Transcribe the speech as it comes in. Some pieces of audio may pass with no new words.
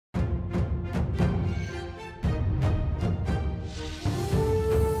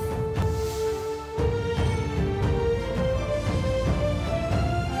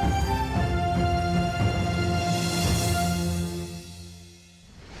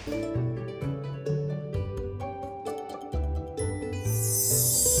Hello,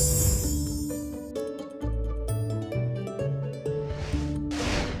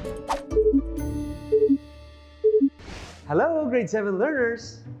 grade 7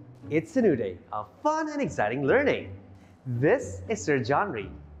 learners! It's a new day of fun and exciting learning. This is Sir John Reed,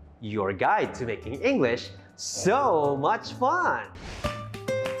 your guide to making English so much fun!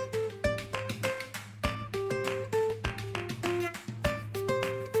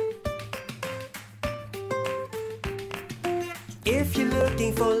 If you're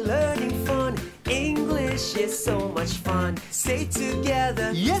looking for learning fun, English is so much fun. Say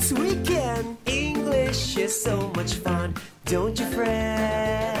together, yes we can. English is so much fun. Don't you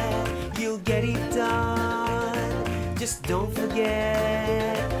fret, you'll get it done. Just don't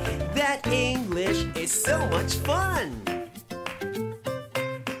forget that English is so much fun.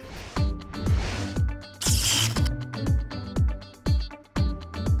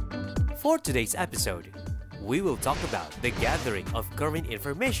 For today's episode, we will talk about the gathering of current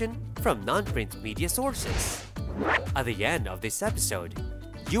information from non-print media sources. At the end of this episode,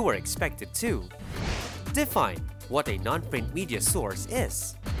 you are expected to define what a non-print media source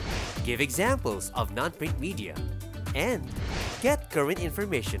is, give examples of non-print media, and get current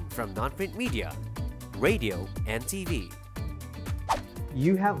information from non-print media, radio, and TV.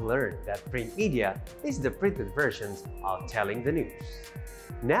 You have learned that print media is the printed versions of telling the news.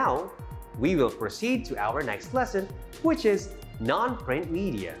 Now, we will proceed to our next lesson, which is non-print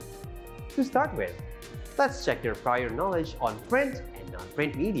media. To start with, let's check your prior knowledge on print and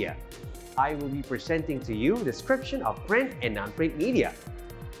non-print media. I will be presenting to you a description of print and non-print media.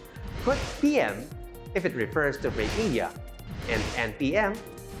 Put PM if it refers to print media and NPM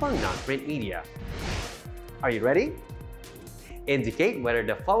for non-print media. Are you ready? Indicate whether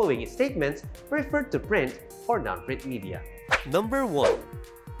the following statements refer to print or non-print media. Number 1.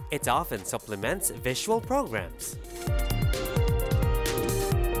 It often supplements visual programs.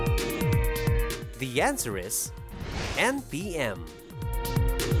 The answer is NPM.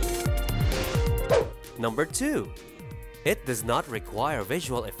 Number 2. It does not require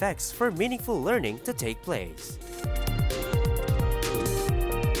visual effects for meaningful learning to take place.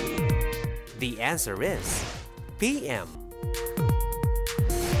 The answer is PM.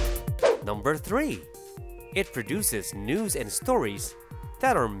 Number 3. It produces news and stories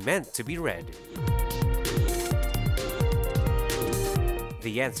that are meant to be read.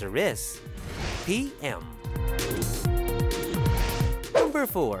 The answer is PM. Number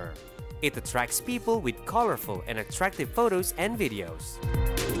 4. It attracts people with colorful and attractive photos and videos.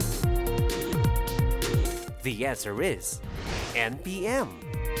 The answer is NPM.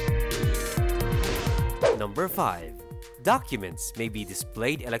 Number 5. Documents may be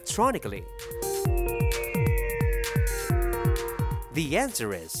displayed electronically. The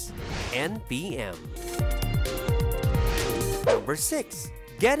answer is NPM. Number 6.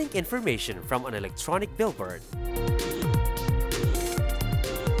 Getting information from an electronic billboard.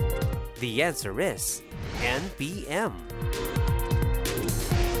 The answer is NPM.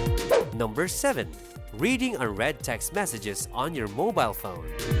 Number 7. Reading unread text messages on your mobile phone.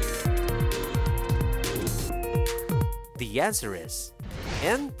 The answer is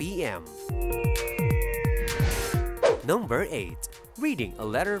NPM. Number 8. Reading a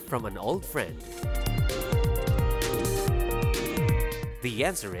letter from an old friend. The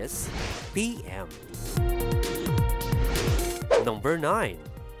answer is PM. Number 9.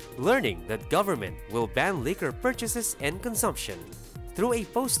 Learning that government will ban liquor purchases and consumption through a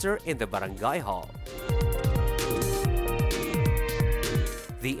poster in the barangay hall.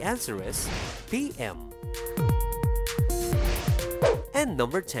 The answer is PM. And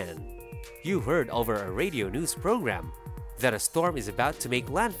number 10. You heard over a radio news program that a storm is about to make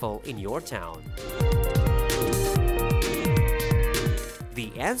landfall in your town.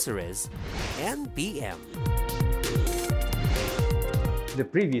 The answer is NPM. The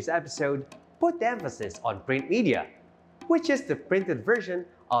previous episode put emphasis on print media, which is the printed version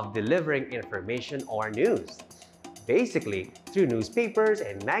of delivering information or news, basically through newspapers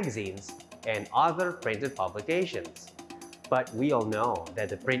and magazines and other printed publications. But we all know that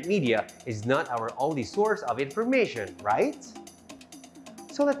the print media is not our only source of information, right?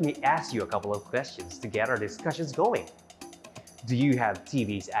 So let me ask you a couple of questions to get our discussions going. Do you have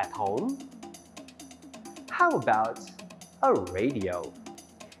TVs at home? How about a radio?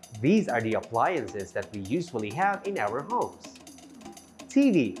 These are the appliances that we usually have in our homes.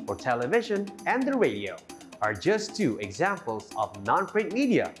 TV or television and the radio are just two examples of non-print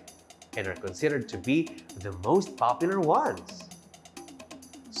media and are considered to be the most popular ones.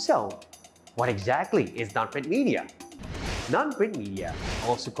 So, what exactly is non-print media? Non-print media,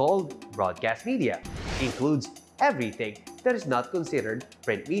 also called broadcast media, includes everything that is not considered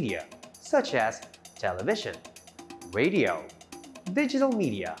print media, such as television, radio, digital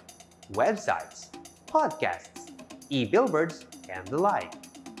media, websites, podcasts, e-billboards, and the like.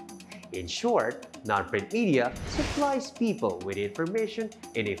 In short, non-print media supplies people with information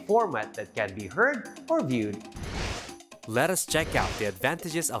in a format that can be heard or viewed. Let us check out the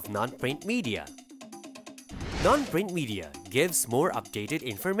advantages of non-print media. Non-print media gives more updated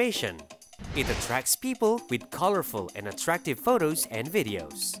information. It attracts people with colorful and attractive photos and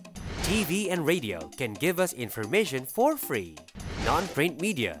videos. TV and radio can give us information for free. Non-print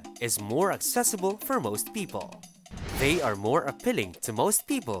media is more accessible for most people. They are more appealing to most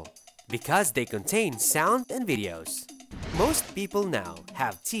people because they contain sound and videos. Most people now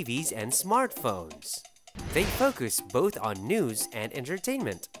have TVs and smartphones. They focus both on news and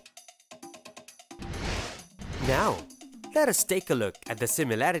entertainment. Now, let us take a look at the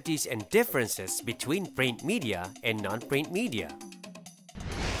similarities and differences between print media and non-print media.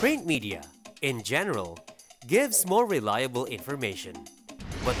 Print media, in general, gives more reliable information.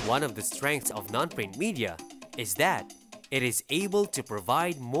 But one of the strengths of non-print media is that it is able to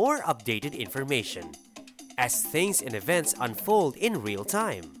provide more updated information as things and events unfold in real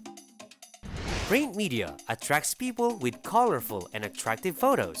time. Print media attracts people with colorful and attractive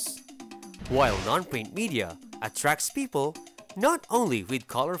photos, while non-print media attracts people not only with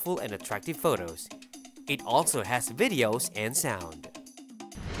colorful and attractive photos, it also has videos and sound.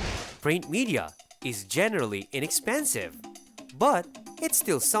 Print media is generally inexpensive, but it's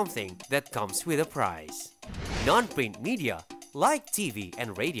still something that comes with a price. Non-print media, like TV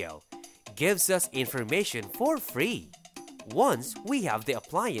and radio, gives us information for free once we have the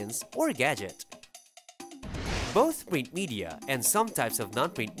appliance or gadget. Both print media and some types of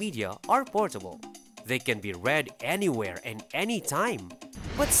non-print media are portable. They can be read anywhere and anytime,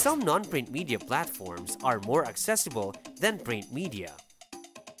 but some non-print media platforms are more accessible than print media.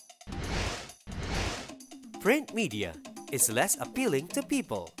 Print media is less appealing to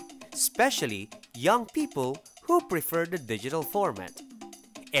people, especially young people who prefer the digital format,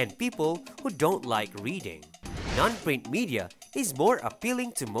 and people who don't like reading. Non-print media is more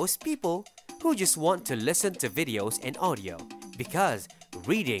appealing to most people who just want to listen to videos and audio because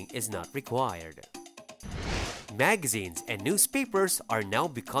reading is not required. Magazines and newspapers are now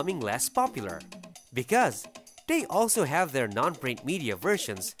becoming less popular because they also have their non-print media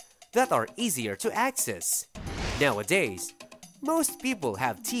versions that are easier to access. Nowadays, most people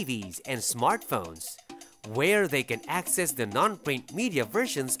have TVs and smartphones where they can access the non-print media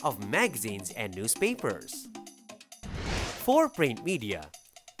versions of magazines and newspapers. For print media,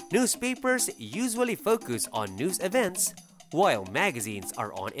 newspapers usually focus on news events while magazines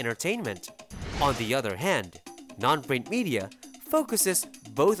are on entertainment. On the other hand, non-print media focuses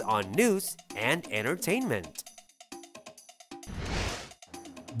both on news and entertainment.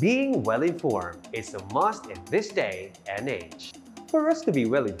 Being well-informed is a must in this day and age. For us to be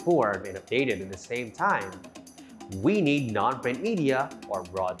well-informed and updated at the same time, we need non-print media or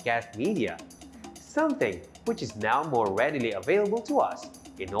broadcast media, something which is now more readily available to us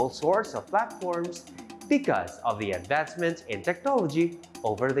in all sorts of platforms because of the advancements in technology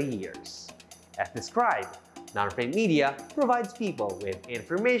over the years. As described, non-print media provides people with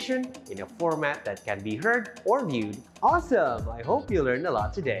information in a format that can be heard or viewed. Awesome! I hope you learned a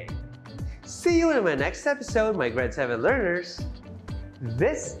lot today. See you in my next episode, my grade 7 learners.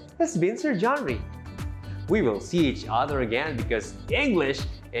 This has been Sir John Reed. We will see each other again because English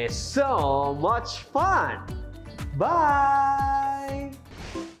is so much fun. Bye!